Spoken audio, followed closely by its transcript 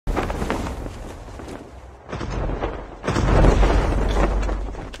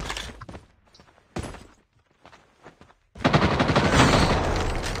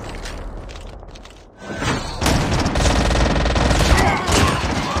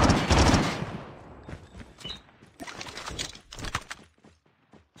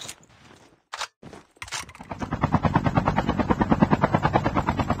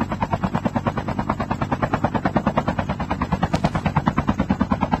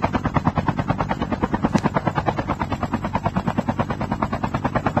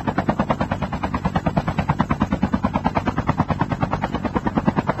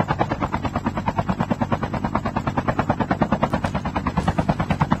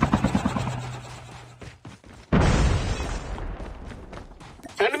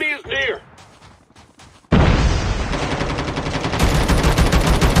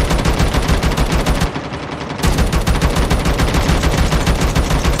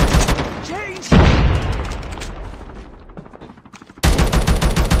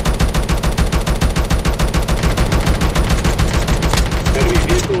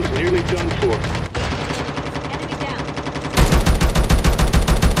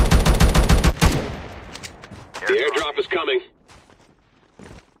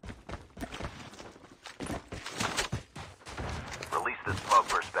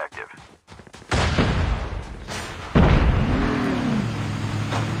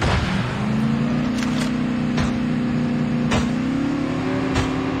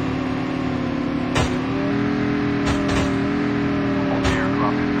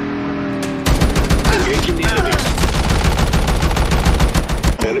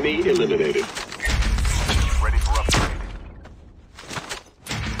Enemy eliminated. Ready for upgrade.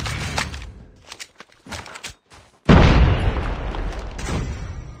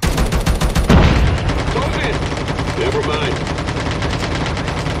 Never mind.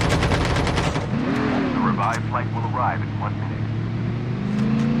 The revived flight will arrive in 1 minute.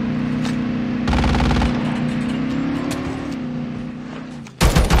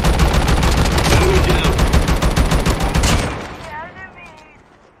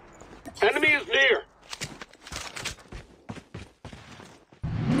 Enemy is near!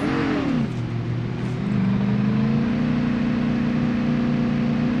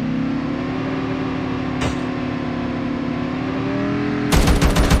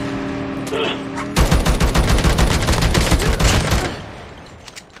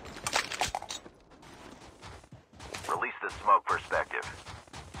 Release the smoke perspective.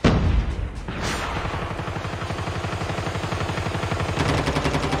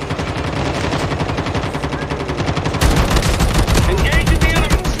 Engaging the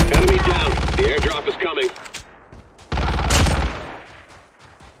enemy! Enemy down. The airdrop is coming.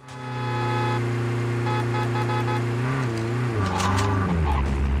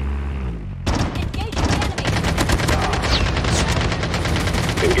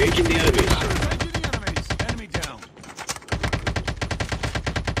 Engaging the enemies. Enemy down.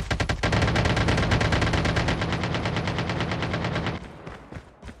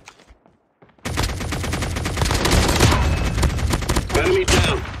 Enemy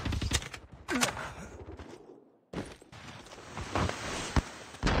down.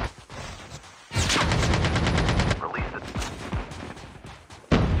 Release it.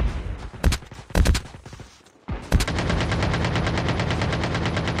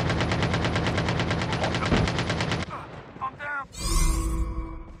 I'm down.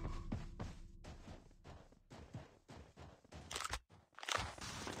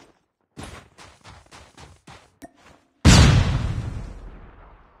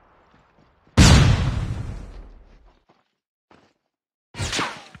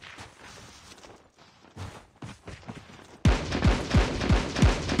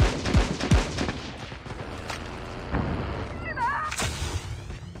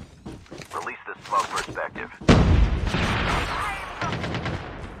 Release the smoke perspective.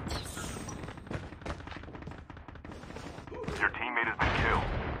 Your teammate has been killed.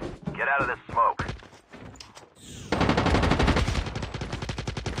 Get out of this smoke.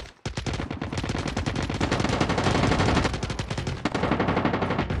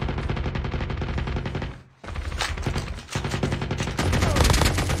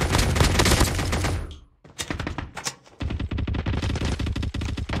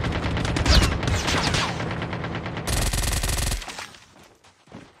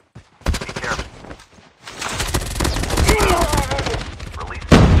 Be careful. Release.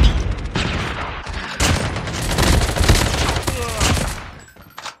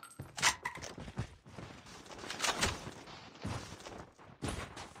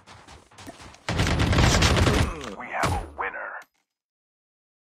 We have a winner.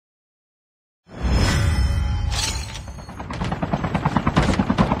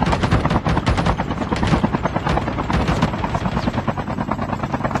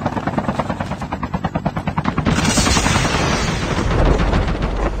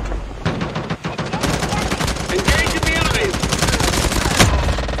 Engaging the enemies.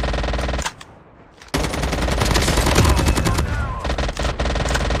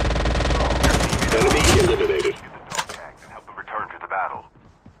 Enemy eliminated. Get the dog tags and help them return to the battle.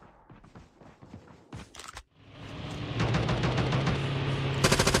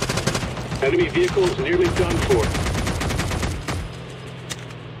 Enemy vehicles nearly done for.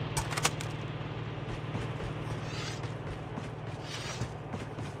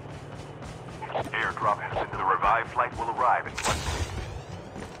 Airdrop has been. The revived flight will arrive in 1 minute.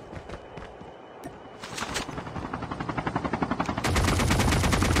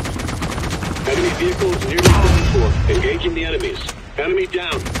 Enemy vehicles nearly done for. Engaging the enemies. Enemy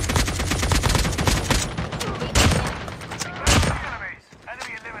down.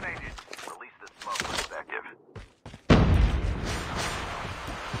 Enemy eliminated. Release the smoke perspective.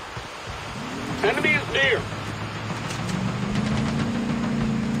 Enemy is near.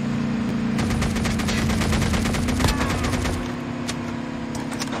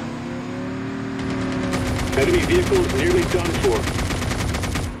 Enemy vehicles nearly done for.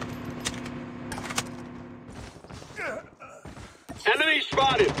 Enemy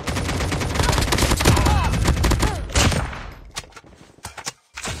spotted!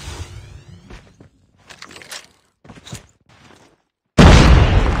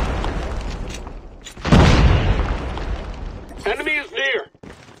 Enemy is near!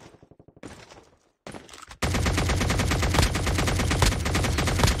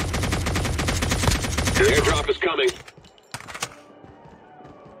 The airdrop is coming.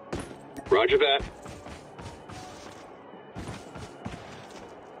 Roger that.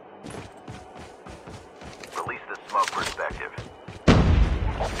 Release the smoke perspective.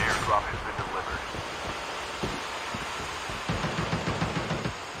 Airdrop has been delivered.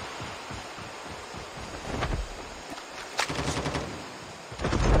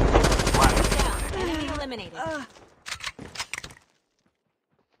 Down. Enemy eliminated.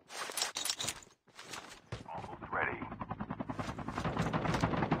 Almost ready.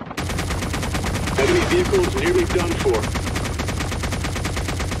 Enemy vehicles nearly done for.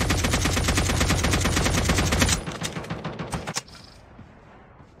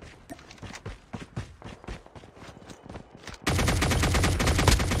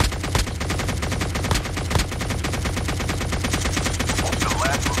 The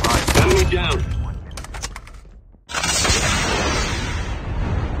last revived Enemy down.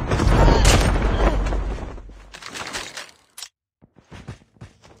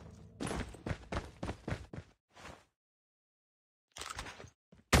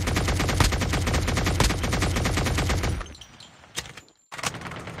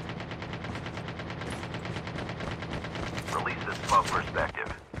 Release the smoke perspective.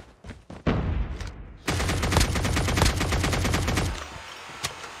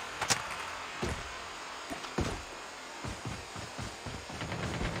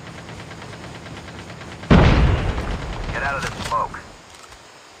 Get out of the smoke.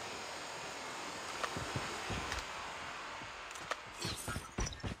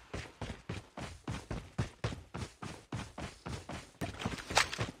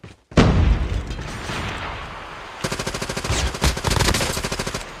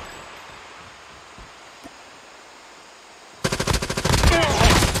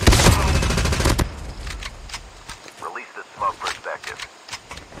 Release the smoke perspective.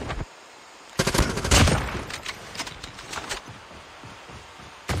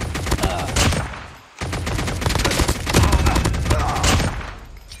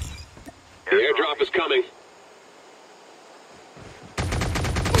 The airdrop is coming.